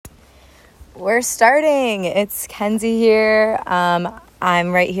We're starting. It's Kenzie here.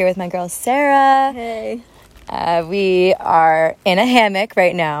 I'm right here with my girl Sarah. Hey. We are in a hammock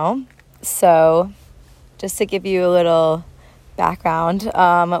right now. So, just to give you a little background,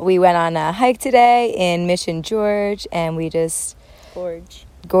 we went on a hike today in Mission Gorge, and we just...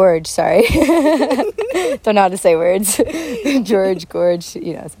 Gorge, sorry. Don't know how to say words. Gorge,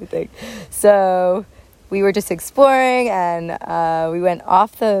 something. So, we were just exploring, and we went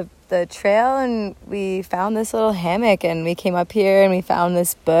off the trail, and we found this little hammock, and we came up here, and we found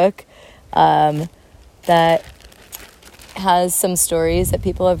this book that has some stories that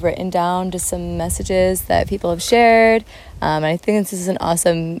people have written down, just some messages that people have shared. And I think this is an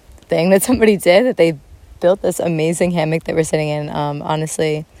awesome thing that somebody did, that they built this amazing hammock that we're sitting in.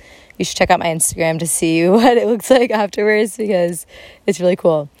 Honestly, you should check out my Instagram to see what it looks like afterwards, because it's really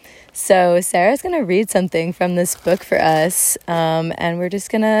cool. So Sarah's going to read something from this book for us, and we're just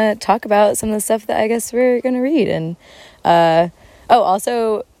going to talk about some of the stuff that I guess we're going to read. And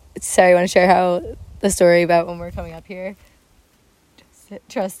also, Sarah, you want to share how the story about when we're coming up here?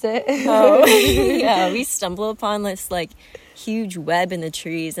 Trust it. Oh, yeah. We stumble upon this huge web in the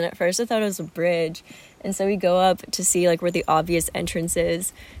trees, and at first I thought it was a bridge, and so we go up to see where the obvious entrance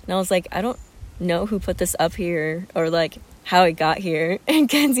is, and I was like, I don't know who put this up here or how it got here, and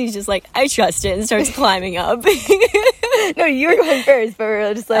Kenzie's just I trust it, and starts climbing up. No, you were going first, but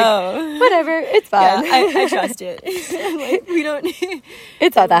we're just whatever, it's fine. Yeah, I trust it. We don't.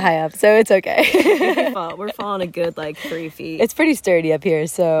 It's not that high up, so it's okay. We're falling a good 3 feet. It's pretty sturdy up here,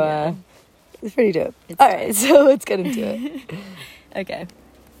 so it's pretty dope. All right, so let's get into it. Okay.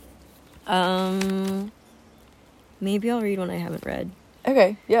 Maybe I'll read one I haven't read.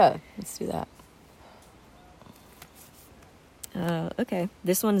 Okay, yeah, let's do that. Okay,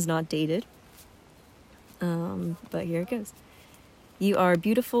 this one is not dated, but here it goes. You are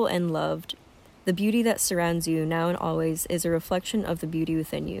beautiful and loved. The beauty that surrounds you now and always is a reflection of the beauty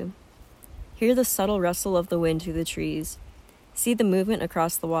within you. Hear the subtle rustle of the wind through the trees. See the movement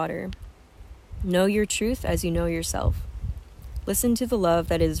across the water. Know your truth as you know yourself. Listen to the love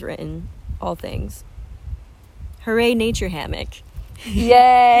that is written all things. Hooray, nature hammock.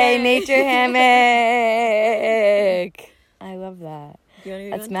 Yay, nature hammock. I love that.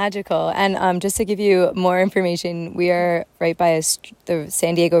 That's magical. And just to give you more information, we are right by the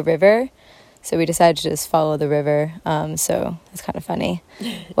San Diego River. So we decided to just follow the river. So it's kind of funny.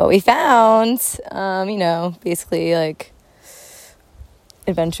 What we found, basically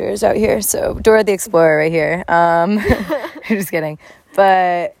adventures out here. So Dora the Explorer right here. I'm just kidding.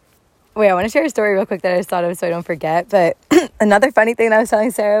 But wait, I want to share a story real quick that I just thought of so I don't forget. But another funny thing that I was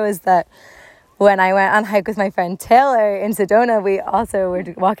telling Sarah was that when I went on a hike with my friend Taylor in Sedona, we also were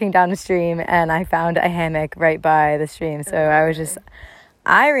walking down a stream, and I found a hammock right by the stream. So I was just,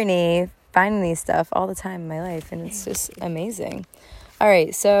 irony, finding these stuff all the time in my life, and it's just amazing. All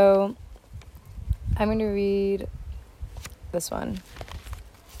right, so I'm going to read this one.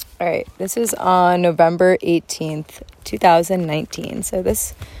 All right, this is on November 18th, 2019. So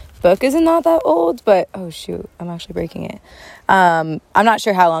this book is not that old, but oh shoot, I'm actually breaking it. I'm not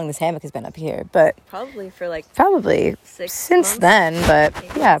sure how long this hammock has been up here, but probably for 6 since months? then,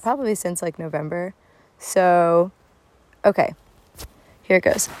 but yeah, probably since November. So okay, here it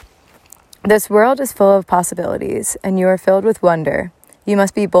goes. This world is full of possibilities, and you are filled with wonder. You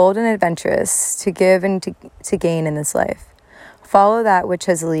must be bold and adventurous to give and to gain in this life. Follow that which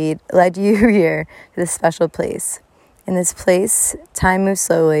has led you here to this special place. In this place, time moves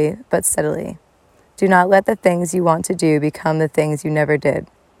slowly but steadily. Do not let the things you want to do become the things you never did.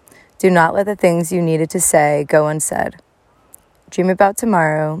 Do not let the things you needed to say go unsaid. Dream about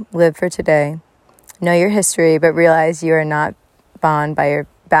tomorrow, live for today. Know your history, but realize you are not bound by your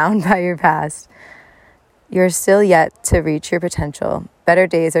past. You are still yet to reach your potential. Better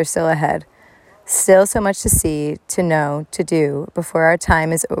days are still ahead. Still so much to see, to know, to do before our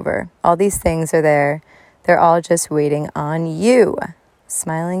time is over. All these things are there. They're all just waiting on you.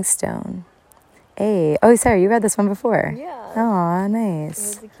 Smiling Stone. Hey. Oh, Sarah, you read this one before. Yeah. Aw,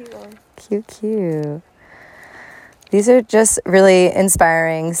 nice. It was a cute one. Cute. These are just really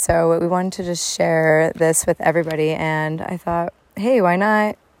inspiring. So we wanted to just share this with everybody. And I thought, hey, why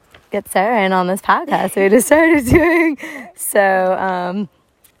not get Sarah in on this podcast we just started doing? So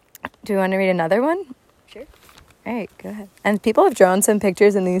do you want to read another one? Sure. All right, go ahead. And people have drawn some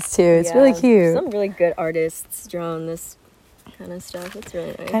pictures in these too. It's really cute. Some really good artists drawn this kind of stuff. It's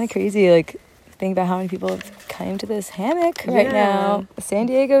really nice. Kind of crazy, think about how many people have come to this hammock right now. San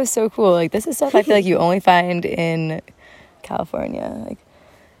Diego is so cool. This is stuff I feel you only find in California.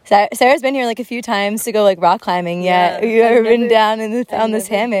 Sarah's been here like a few times to go like rock climbing. Yeah, you ever been down on this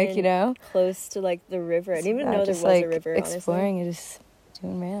hammock? You know, close to like the river. I didn't even know there was like a river. Exploring and just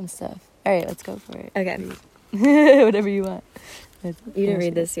doing random stuff. All right, let's go for it. Okay. Whatever you want. You didn't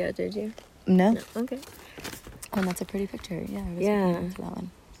read this yet, did you? No. Okay. Oh, that's a pretty picture. Yeah. That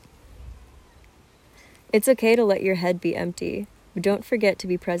one. It's okay to let your head be empty, but don't forget to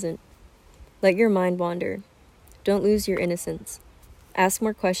be present. Let your mind wander. Don't lose your innocence. Ask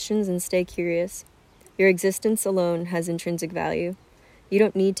more questions and stay curious. Your existence alone has intrinsic value. You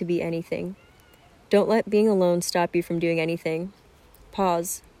don't need to be anything. Don't let being alone stop you from doing anything.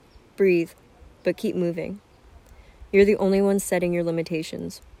 Pause. Breathe. But keep moving. You're the only one setting your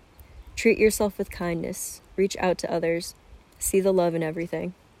limitations. Treat yourself with kindness. Reach out to others. See the love in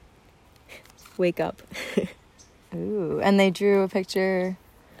everything. Wake up. Ooh, and they drew a picture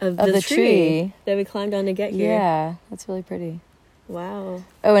of the tree that we climbed on to get here. Yeah, that's really pretty. Wow.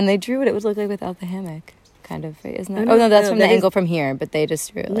 Oh, and they drew what it would look like without the hammock, kind of, right? Isn't that? Oh, no, that's from the angle from here, but they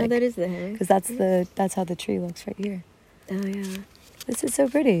just drew it. No, that is the hammock. Because that's how the tree looks right here. Oh, yeah. This is so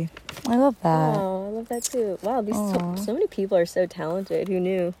pretty. I love that. Oh, I love that too. Wow, so many people are so talented. Who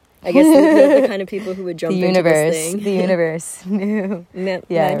knew? I guess the kind of people who would jump into this thing. The universe knew. Imagine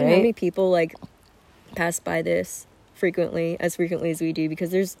how many people like pass by this as frequently as we do,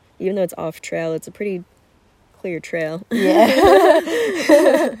 because even though it's off trail, it's a pretty clear trail. Yeah.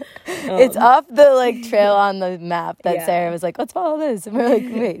 It's off the like trail on the map that Sarah was like, let's follow this, and we're like,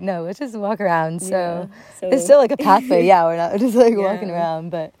 wait, no, let's just walk around. So it's still like a pathway. Yeah, we're not just like walking around,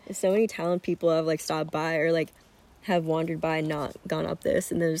 but so many talented people have like stopped by or like have wandered by and not gone up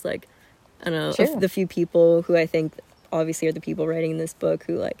this, and there's like, I don't know, the few people who I think obviously are the people writing this book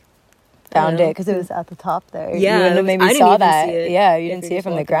who like found it because it was at the top there. Yeah, you wouldn't have maybe saw that. Yeah, you didn't see it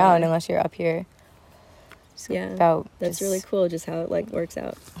from the ground unless you're up here. So that's really cool, just how it like works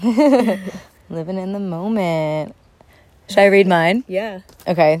out. Living in the moment. Should I read mine? Yeah.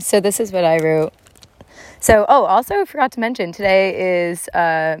 Okay, so this is what I wrote. So, also forgot to mention, today is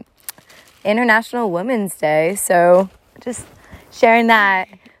International Women's Day. So just sharing that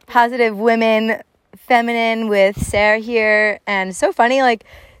positive women, feminine with Sarah here. And so funny, like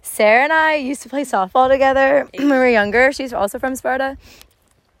Sarah and I used to play softball together when we were younger. She's also from Sparta.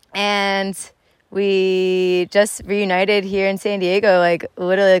 And we just reunited here in San Diego, like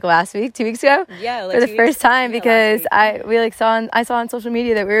literally like last week, 2 weeks ago. Yeah, like for the first time, because I saw on social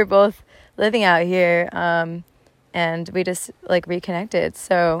media that we were both living out here, and we just like reconnected.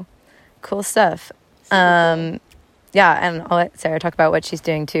 So cool stuff. Cool. Yeah, and I'll let Sarah talk about what she's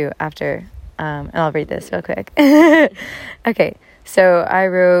doing too after, and I'll read this real quick. Okay, so I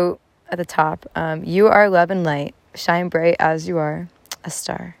wrote at the top, you are love and light, shine bright as you are a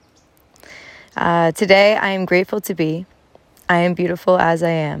star. Today, I am grateful to be. I am beautiful as I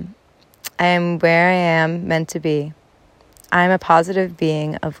am. I am where I am meant to be. I am a positive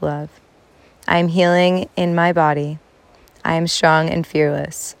being of love. I am healing in my body. I am strong and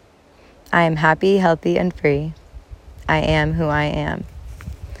fearless. I am happy, healthy, and free. I am who I am.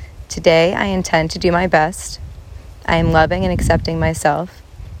 Today, I intend to do my best. I am loving and accepting myself.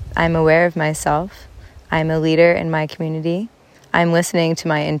 I am aware of myself. I am a leader in my community. I am listening to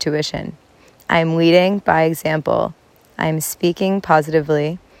my intuition. I am leading by example. I am speaking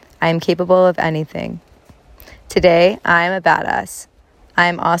positively. I am capable of anything. Today, I am a badass. I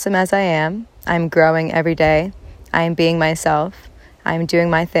am awesome as I am. I am growing every day. I am being myself. I am doing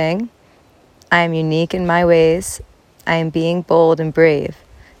my thing. I am unique in my ways. I am being bold and brave.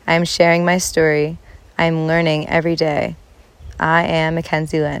 I am sharing my story. I am learning every day. I am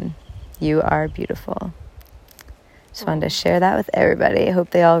Mackenzie Lynn. You are beautiful. Just wanted to share that with everybody. I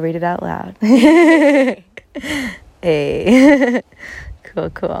hope they all read it out loud. Hey.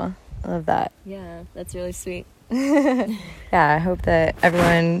 Cool. I love that. Yeah, that's really sweet. Yeah, I hope that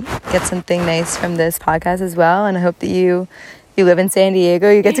everyone gets something nice from this podcast as well. And I hope that you live in San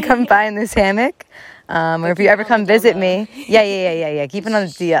Diego, you get to come by in this hammock. Or if you ever come visit me. Yeah. Keep it on the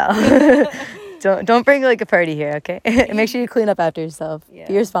DL. Don't bring like a party here, okay? Make sure you clean up after yourself. Yeah.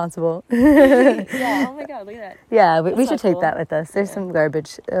 Be responsible. Yeah, oh my god, look at that. Yeah, we should take that with us. There's some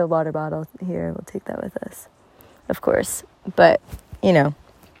garbage, a water bottle here. We'll take that with us, of course. But, we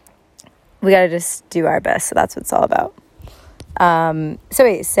gotta just do our best. So that's what it's all about. So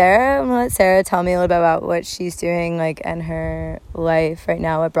wait, Sarah, I'm gonna let Sarah tell me a little bit about what she's doing, like, in her life right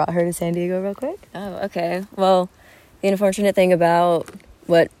now. What brought her to San Diego real quick? Oh, okay. Well, the unfortunate thing about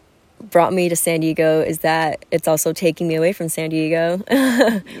what brought me to San Diego is that it's also taking me away from San Diego,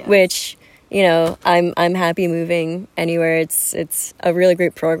 yes. Which, I'm happy moving anywhere. It's a really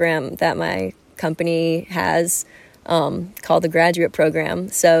great program that my company has called the graduate program.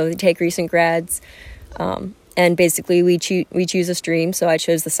 So they take recent grads, and basically we choose a stream. So I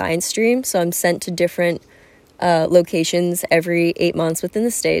chose the science stream. So I'm sent to different locations every 8 months within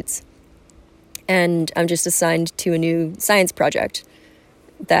the States. And I'm just assigned to a new science project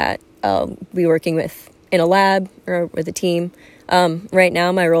that I'll be working with in a lab or with a team. Right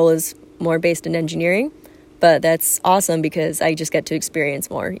now, my role is more based in engineering, but that's awesome because I just get to experience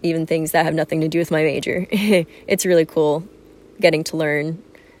more, even things that have nothing to do with my major. It's really cool getting to learn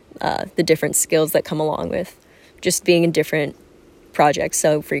the different skills that come along with just being in different projects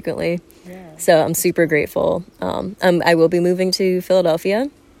so frequently. Yeah. So I'm super grateful. I will be moving to Philadelphia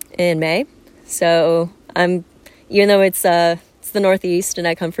in May. So even though it's the Northeast and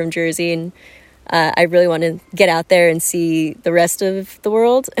I come from Jersey, and I really want to get out there and see the rest of the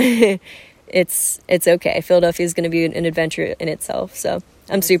world. It's okay. Philadelphia is going to be an adventure in itself. So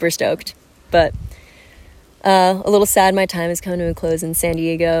I'm super stoked, but a little sad my time is coming to a close in San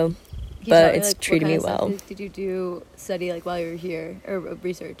Diego, but it's treating me well. Did you study while you were here, or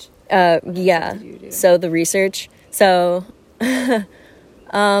research? Yeah. So the research. So, yeah,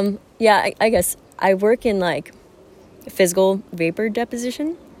 I guess I work in physical vapor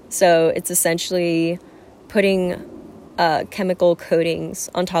deposition. So it's essentially putting chemical coatings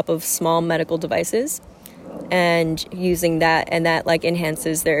on top of small medical devices and using that, and that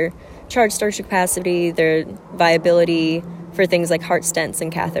enhances their charge storage capacity, their viability for things like heart stents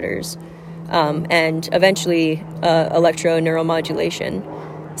and catheters, and eventually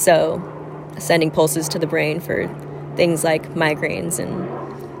electro-neuromodulation. So sending pulses to the brain for things like migraines and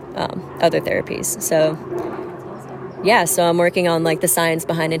other therapies. So yeah, so I'm working on the science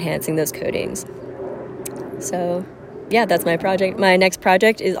behind enhancing those coatings. So yeah, that's my project. My next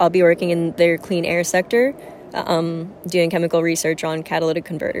project is I'll be working in their clean air sector, doing chemical research on catalytic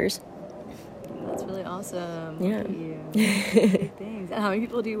converters. That's really awesome. Yeah. Big things. And how many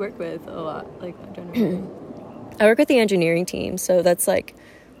people do you work with a lot, generally? I work with the engineering team, so that's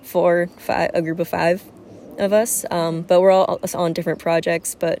 4, 5, a group of 5 of us. But we're all on different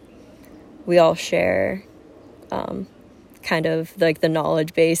projects, but we all share kind of the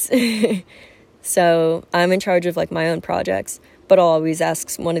knowledge base. So I'm in charge of my own projects, but I'll always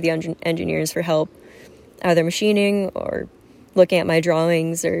ask one of the engineers for help, either machining or looking at my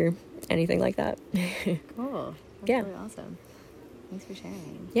drawings or anything like that. Cool. That's yeah. Really awesome. Thanks for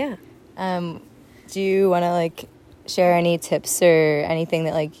sharing. Yeah. Do you want to share any tips or anything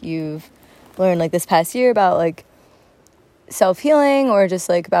that you've learned this past year about self-healing, or just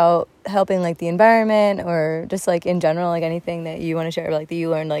about helping the environment, or just in general, anything that you want to share that you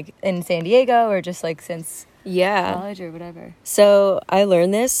learned in San Diego, or just since college or whatever? So I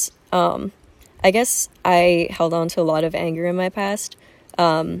learned this. I guess I held on to a lot of anger in my past,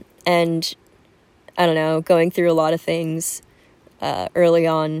 and I don't know, going through a lot of things early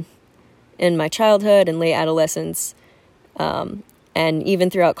on in my childhood and late adolescence. And even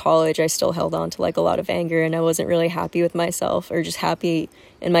throughout college, I still held on to a lot of anger, and I wasn't really happy with myself or just happy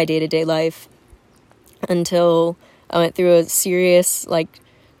in my day-to-day life until I went through a serious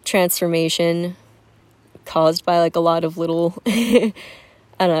transformation caused by a lot of little, I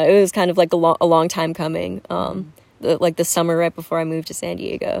don't know, it was kind of a long time coming, the summer right before I moved to San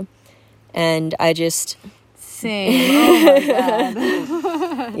Diego. And I just... Same. Oh my God.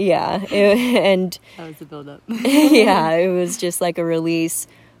 Yeah. And that was the build-up. Yeah, it was just a release.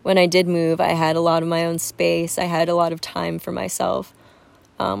 When I did move, I had a lot of my own space. I had a lot of time for myself.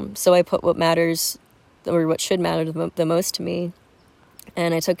 So I put what matters, or what should matter the most to me,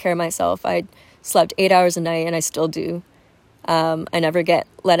 and I took care of myself. I slept 8 hours a night, and I still do. I never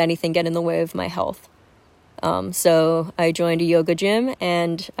let anything get in the way of my health. So I joined a yoga gym,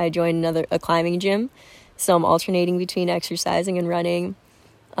 and I joined a climbing gym. So I'm alternating between exercising and running.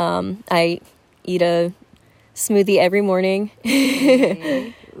 I eat a smoothie every morning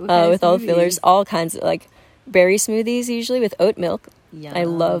with all the fillers, all kinds of berry smoothies, usually with oat milk. Yeah, I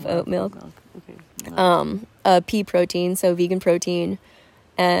love oat milk. Okay. Pea protein, so vegan protein,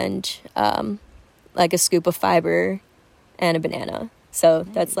 and a scoop of fiber and a banana. So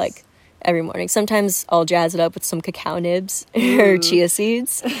nice. That's every morning. Sometimes I'll jazz it up with some cacao nibs or chia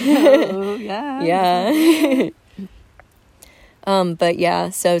seeds. Oh, yeah. Yeah. But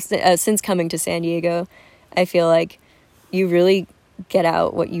yeah, so since coming to San Diego, I feel you really get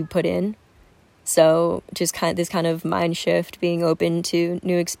out what you put in. So just this kind of mind shift, being open to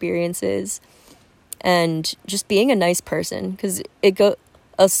new experiences, and just being a nice person, because a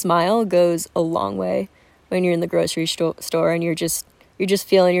smile goes a long way when you're in the grocery store and you're just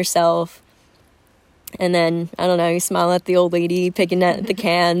feeling yourself. And then, I don't know, you smile at the old lady picking at the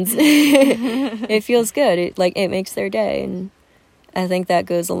cans. It feels good. It makes their day. And I think that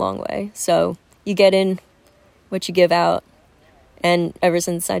goes a long way. So you get in what you give out. And ever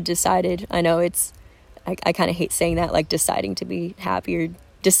since I decided, I know I kind of hate saying that, like deciding to be happy or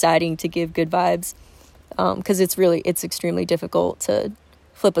deciding to give good vibes. Because it's extremely difficult to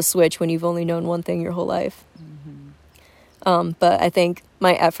flip a switch when you've only known one thing your whole life. Mm-hmm. But I think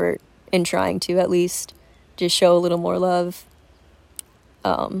my effort in trying to at least just show a little more love,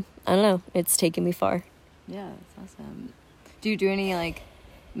 I don't know, it's taken me far. Yeah, that's awesome. Do you do any like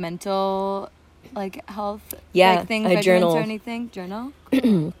mental health things, I journal or anything? Journal?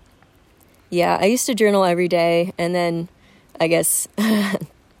 Yeah, I used to journal every day, and then I guess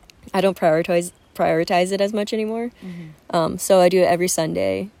I don't prioritize it as much anymore. Mm-hmm. So I do it every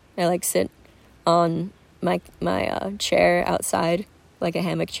Sunday. I sit on my chair outside, like a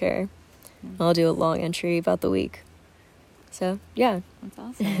hammock chair. Mm-hmm. I'll do a long entry about the week. So yeah, that's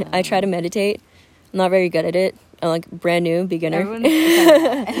awesome. I try to meditate. I'm not very good at it. I'm brand new beginner.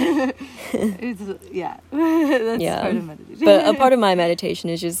 That's yeah. part of meditation. But a part of my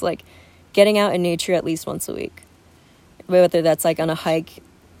meditation is just getting out in nature at least once a week, whether that's on a hike,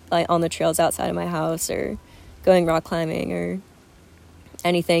 on the trails outside of my house, or going rock climbing, or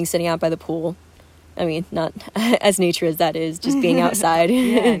anything, sitting out by the pool. I mean, not as nature as that is, just being outside.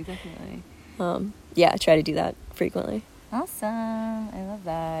 Yeah, definitely. I try to do that frequently. Awesome. I love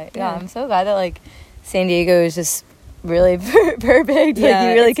that. Yeah, I'm so glad that San Diego is just really perfect. Yeah,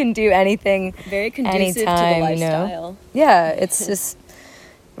 you really can do anything, very conducive anytime, to the lifestyle. Yeah, it's just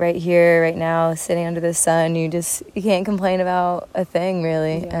right here, right now, sitting under the sun. You can't complain about a thing,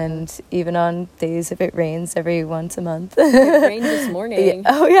 really. Yeah. And even on days if it rains every once a month. It rained this morning.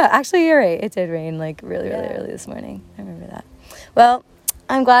 Oh yeah, actually you're right. It did rain really early this morning. I remember that. Well,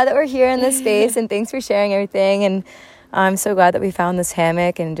 I'm glad that we're here in this space, and thanks for sharing everything. And I'm so glad that we found this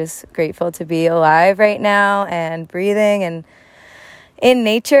hammock, and just grateful to be alive right now and breathing and in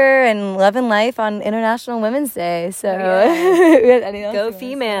nature and loving life on International Women's Day. So go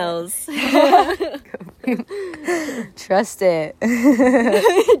females. Trust it.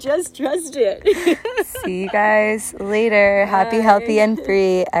 Just trust it. See you guys later. Bye. Happy, healthy, and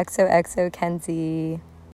free. XOXO Kenzie.